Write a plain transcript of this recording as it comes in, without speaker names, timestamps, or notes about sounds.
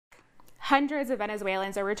Hundreds of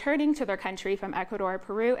Venezuelans are returning to their country from Ecuador,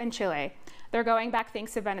 Peru, and Chile. They're going back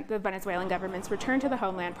thanks to the Venezuelan government's Return to the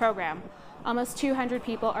Homeland program. Almost 200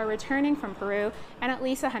 people are returning from Peru and at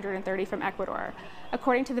least 130 from Ecuador.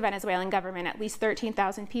 According to the Venezuelan government, at least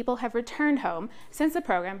 13,000 people have returned home since the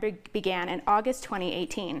program began in August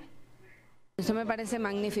 2018.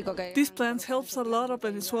 These plans helps a lot of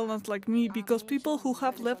Venezuelans like me because people who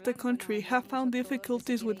have left the country have found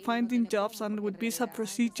difficulties with finding jobs and with visa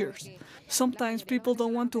procedures. Sometimes people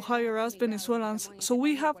don't want to hire us Venezuelans, so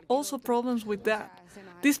we have also problems with that.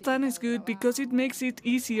 This plan is good because it makes it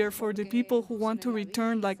easier for the people who want to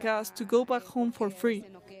return like us to go back home for free.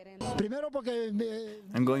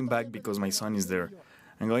 I'm going back because my son is there.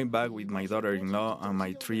 I'm going back with my daughter-in-law and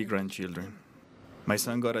my 3 grandchildren. My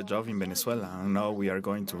son got a job in Venezuela, and now we are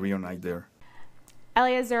going to reunite there.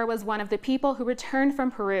 Eliezer was one of the people who returned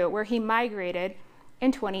from Peru, where he migrated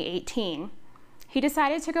in 2018. He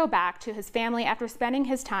decided to go back to his family after spending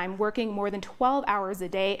his time working more than 12 hours a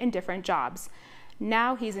day in different jobs.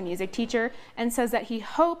 Now he's a music teacher and says that he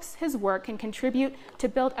hopes his work can contribute to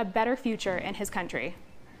build a better future in his country.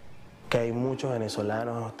 There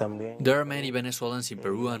are many Venezuelans in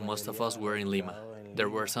Peru, and most of us were in Lima. There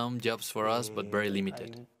were some jobs for us, but very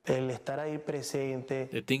limited.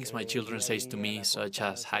 The things my children say to me, such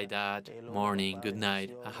as "Hi Dad," "Morning," "Good night,"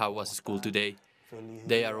 and "How was school today?"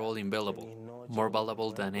 they are all invaluable, more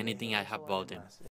valuable than anything I have bought them.